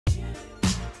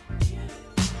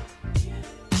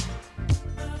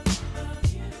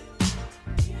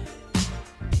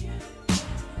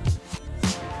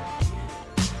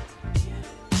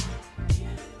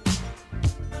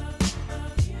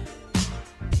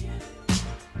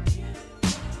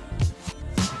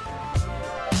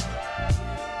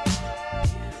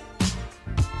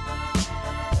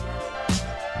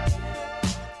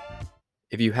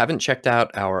If you haven't checked out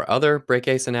our other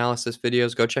BrakeAce Analysis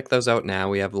videos, go check those out now.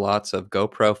 We have lots of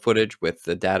GoPro footage with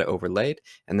the data overlaid,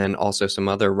 and then also some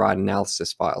other ride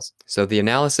analysis files. So the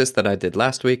analysis that I did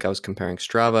last week, I was comparing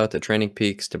Strava to Training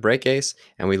Peaks to BrakeAce,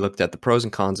 and we looked at the pros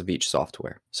and cons of each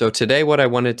software. So today what I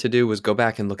wanted to do was go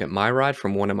back and look at my ride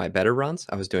from one of my better runs.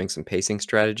 I was doing some pacing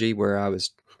strategy where I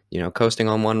was coasting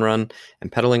on one run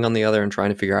and pedaling on the other and trying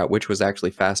to figure out which was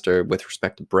actually faster with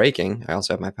respect to braking. I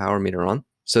also have my power meter on.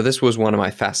 So this was one of my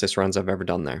fastest runs I've ever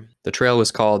done there. The trail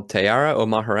was called Tayara o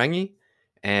Maharangi,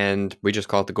 and we just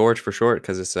call it the gorge for short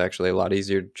because it's actually a lot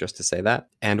easier just to say that.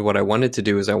 And what I wanted to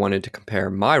do is I wanted to compare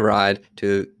my ride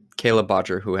to Caleb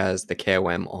Bottcher, who has the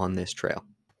KOM on this trail.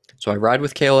 So I ride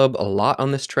with Caleb a lot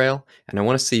on this trail, and I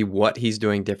want to see what he's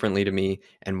doing differently to me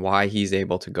and why he's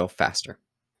able to go faster.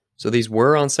 So these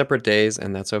were on separate days,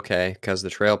 and that's okay because the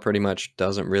trail pretty much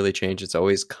doesn't really change. It's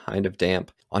always kind of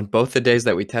damp. On both the days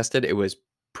that we tested, it was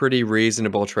pretty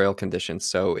reasonable trail conditions,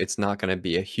 so it's not going to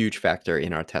be a huge factor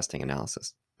in our testing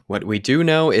analysis. What we do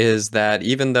know is that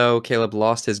even though Caleb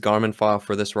lost his Garmin file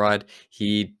for this ride,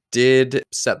 he did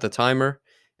set the timer,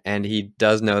 and he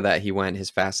does know that he went his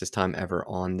fastest time ever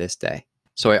on this day.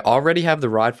 So I already have the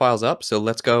ride files up, so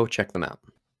let's go check them out.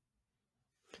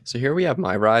 So here we have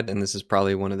my ride, and this is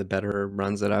probably one of the better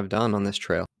runs that I've done on this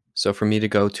trail. So for me to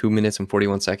go 2 minutes and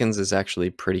 41 seconds is actually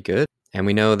pretty good. And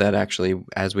we know that actually,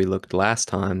 as we looked last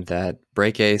time, that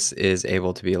BrakeAce is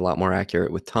able to be a lot more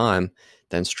accurate with time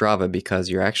than Strava because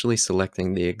you're actually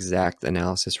selecting the exact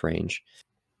analysis range.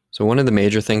 So one of the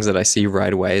major things that I see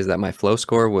right away is that my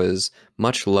FlowScore was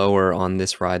much lower on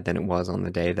this ride than it was on the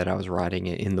day that I was riding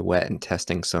it in the wet and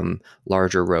testing some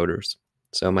larger rotors.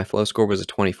 So my FlowScore was a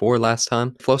 24 last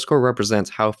time. FlowScore represents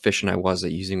how efficient I was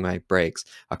at using my brakes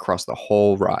across the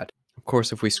whole ride. Of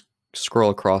course, if we scroll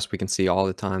across, we can see all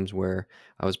the times where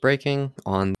I was braking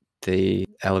on the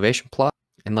elevation plot.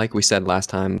 And like we said last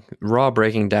time, raw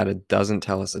braking data doesn't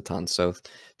tell us a ton. So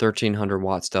 1300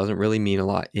 watts doesn't really mean a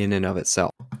lot in and of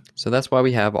itself. So that's why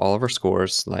we have all of our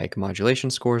scores like modulation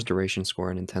scores, duration score,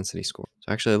 and intensity score.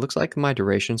 So actually it looks like my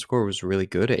duration score was really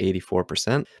good at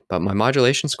 84%, but my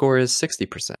modulation score is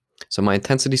 60%. So my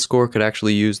intensity score could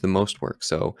actually use the most work.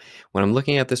 So when I'm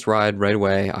looking at this ride right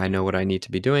away, I know what I need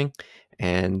to be doing,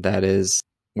 and that is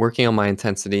working on my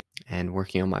intensity and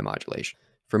working on my modulation.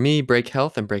 For me, brake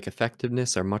health and brake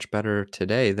effectiveness are much better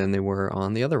today than they were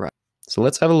on the other ride. So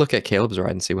let's have a look at Caleb's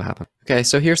ride and see what happened. Okay,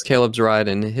 so here's Caleb's ride,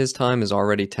 and his time is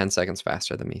already 10 seconds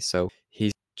faster than me. So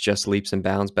he's just leaps and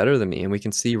bounds better than me. And we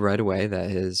can see right away that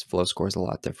his flow score is a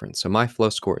lot different. So my flow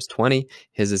score is 20,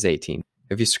 his is 18.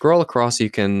 If you scroll across, you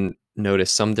can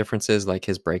notice some differences, like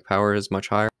his brake power is much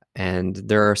higher. And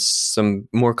there are some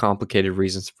more complicated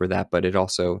reasons for that, but it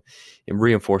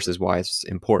reinforces why it's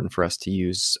important for us to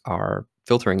use our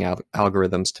filtering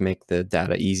algorithms to make the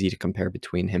data easy to compare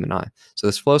between him and I. So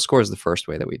this flow score is the first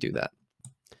way that we do that.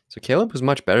 So Caleb was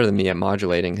much better than me at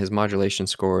modulating. His modulation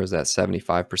score is at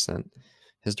 75%.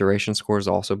 His duration score is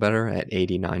also better at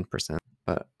 89%.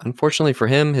 But unfortunately for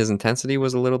him, his intensity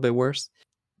was a little bit worse.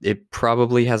 It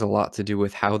probably has a lot to do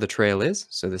with how the trail is.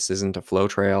 So this isn't a flow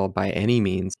trail by any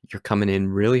means. You're coming in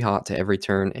really hot to every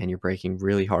turn and you're braking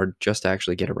really hard just to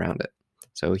actually get around it.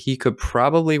 So he could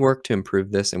probably work to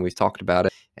improve this, and we've talked about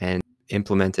it and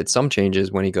implemented some changes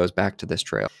when he goes back to this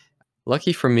trail.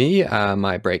 Lucky for me,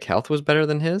 my brake health was better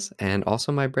than his, and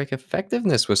also my brake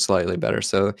effectiveness was slightly better.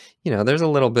 So, there's a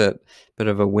little bit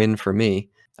of a win for me.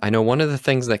 I know one of the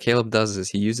things that Caleb does is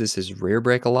he uses his rear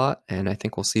brake a lot, and I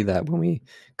think we'll see that when we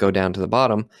go down to the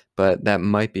bottom, but that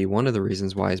might be one of the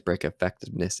reasons why his brake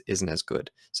effectiveness isn't as good.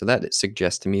 So that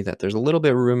suggests to me that there's a little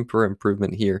bit of room for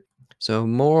improvement here. So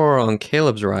more on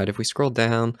Caleb's ride. If we scroll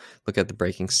down, look at the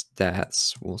braking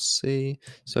stats, we'll see.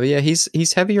 So yeah,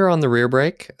 he's heavier on the rear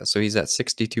brake. So he's at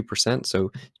 62%.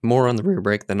 So more on the rear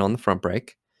brake than on the front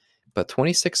brake. But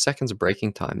 26 seconds of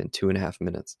braking time in 2.5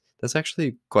 minutes. That's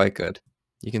actually quite good.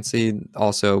 You can see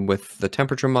also with the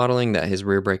temperature modeling that his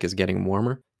rear brake is getting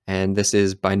warmer. And this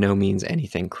is by no means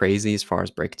anything crazy as far as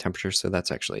brake temperature. So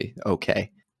that's actually okay.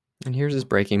 And here's his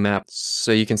braking map.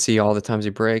 So you can see all the times he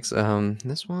brakes.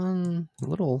 This one, a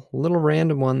little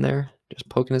random one there, just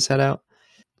poking his head out.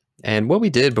 And what we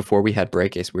did before we had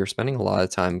BrakeAce, we were spending a lot of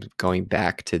time going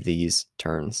back to these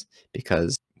turns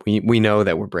because we know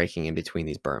that we're braking in between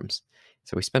these berms.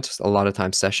 So we spent a lot of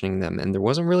time sessioning them, and there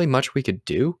wasn't really much we could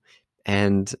do.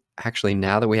 And actually,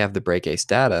 now that we have the BrakeAce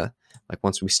data, like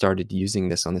once we started using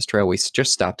this on this trail, we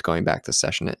just stopped going back to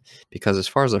session it because as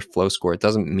far as our flow score, it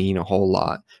doesn't mean a whole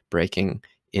lot braking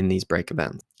in these brake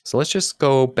events. So let's just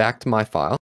go back to my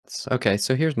file. Okay,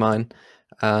 so here's mine.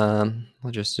 I'll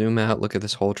just zoom out, look at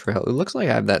this whole trail. It looks like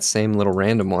I have that same little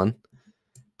random one.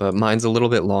 but mine's a little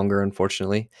bit longer,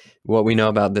 unfortunately. What we know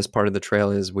about this part of the trail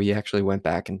is we actually went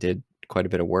back and did quite a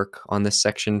bit of work on this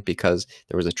section because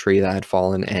there was a tree that had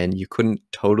fallen and you couldn't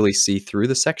totally see through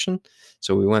the section.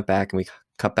 So we went back and we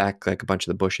cut back like a bunch of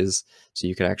the bushes so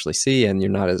you could actually see and you're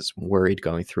not as worried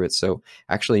going through it. So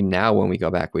actually now when we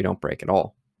go back, we don't brake at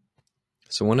all.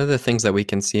 So one of the things that we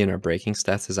can see in our braking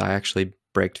stats is I actually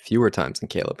braked fewer times than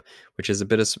Caleb, which is a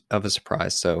bit of a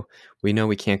surprise. So we know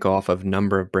we can't go off of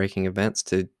number of braking events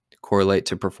to correlate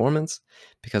to performance,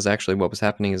 because actually what was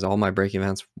happening is all my braking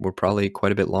events were probably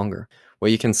quite a bit longer.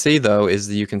 What you can see though is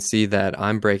that you can see that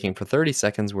I'm braking for 30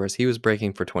 seconds, whereas he was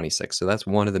braking for 26. So that's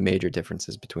one of the major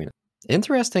differences between us.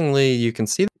 Interestingly, you can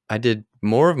see that I did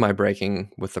more of my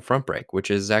braking with the front brake,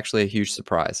 which is actually a huge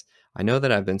surprise. I know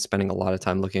that I've been spending a lot of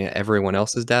time looking at everyone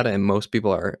else's data, and most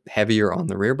people are heavier on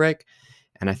the rear brake.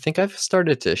 And I think I've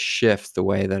started to shift the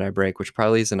way that I brake, which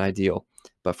probably isn't ideal.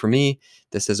 But for me,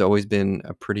 this has always been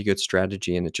a pretty good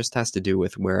strategy, and it just has to do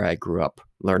with where I grew up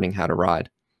learning how to ride.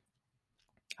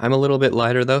 I'm a little bit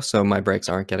lighter though, so my brakes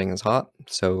aren't getting as hot.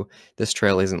 So this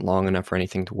trail isn't long enough for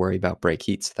anything to worry about brake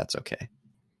heat, so that's okay.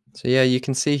 So yeah, you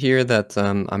can see here that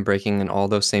I'm braking in all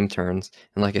those same turns.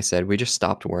 And like I said, we just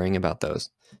stopped worrying about those.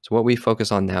 So what we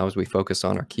focus on now is we focus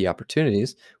on our key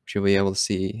opportunities, which you'll be able to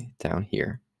see down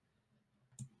here.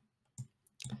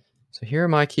 So here are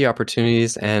my key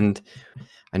opportunities. And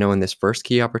I know in this first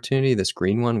key opportunity, this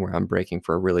green one where I'm braking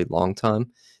for a really long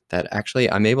time, that actually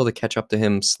I'm able to catch up to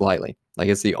him slightly. Like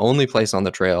it's the only place on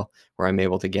the trail where I'm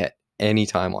able to get any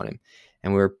time on him.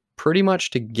 And we're pretty much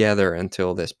together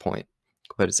until this point.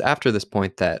 But it's after this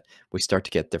point that we start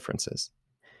to get differences.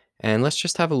 And let's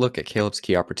just have a look at Caleb's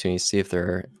key opportunities, see if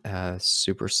they're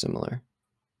super similar.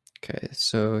 Okay,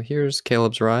 so here's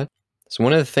Caleb's ride. So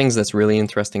one of the things that's really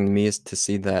interesting to me is to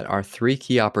see that our 3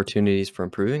 key opportunities for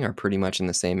improving are pretty much in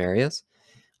the same areas.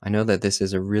 I know that this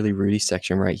is a really rooty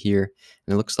section right here,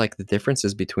 and it looks like the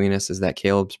differences between us is that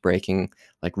Caleb's braking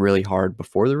like really hard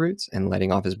before the roots and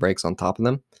letting off his brakes on top of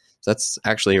them. So that's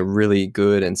actually a really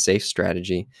good and safe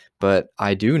strategy, but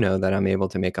I do know that I'm able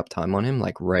to make up time on him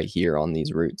like right here on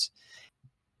these roots.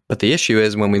 But the issue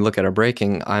is when we look at our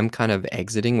braking, I'm kind of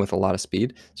exiting with a lot of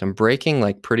speed. So I'm braking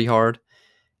like pretty hard,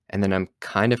 and then I'm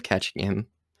kind of catching him,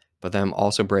 but then I'm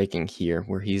also braking here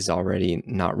where he's already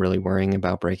not really worrying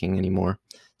about braking anymore.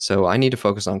 So I need to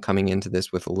focus on coming into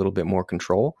this with a little bit more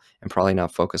control and probably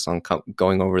not focus on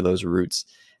going over those routes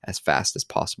as fast as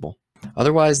possible.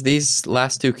 Otherwise, these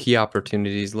last 2 key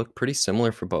opportunities look pretty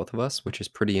similar for both of us, which is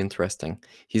pretty interesting.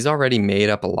 He's already made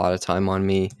up a lot of time on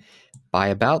me by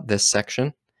about this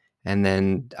section, and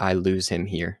then I lose him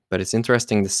here. But it's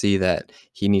interesting to see that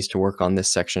he needs to work on this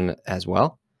section as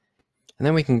well. And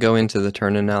then we can go into the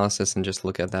turn analysis and just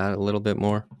look at that a little bit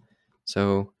more.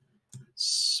 So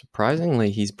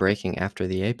surprisingly, he's braking after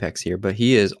the apex here, but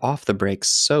he is off the brakes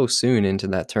so soon into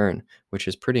that turn, which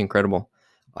is pretty incredible.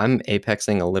 I'm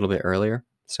apexing a little bit earlier.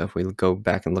 So if we go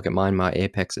back and look at mine, my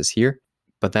apex is here,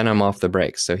 but then I'm off the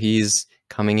brakes. So he's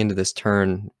coming into this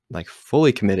turn like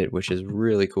fully committed, which is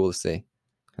really cool to see.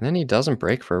 And then he doesn't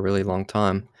brake for a really long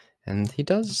time, and he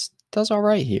does all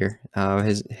right here.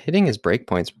 His hitting his brake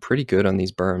point's pretty good on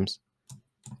these berms.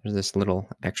 There's this little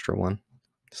extra one.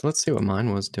 So let's see what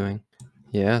mine was doing.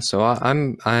 Yeah, so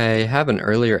I have an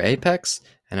earlier apex,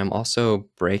 and I'm also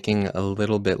braking a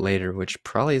little bit later, which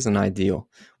probably isn't ideal.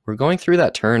 We're going through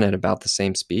that turn at about the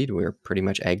same speed. We're pretty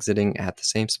much exiting at the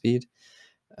same speed.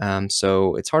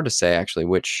 So it's hard to say actually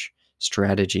which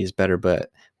strategy is better,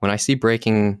 but when I see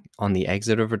braking on the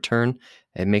exit of a turn,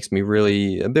 it makes me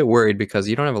really a bit worried because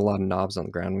you don't have a lot of knobs on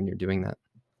the ground when you're doing that.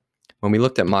 When we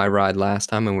looked at my ride last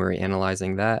time and we were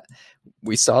analyzing that,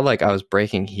 we saw like I was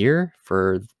braking here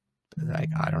for like,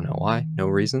 I don't know why, no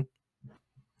reason.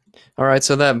 All right,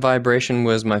 so that vibration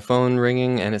was my phone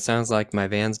ringing, and it sounds like my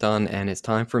van's done, and it's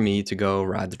time for me to go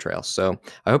ride the trail. So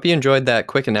I hope you enjoyed that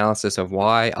quick analysis of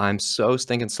why I'm so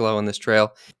stinking slow on this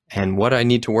trail and what I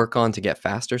need to work on to get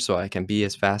faster so I can be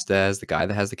as fast as the guy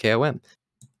that has the KOM.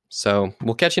 So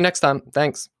we'll catch you next time.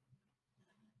 Thanks.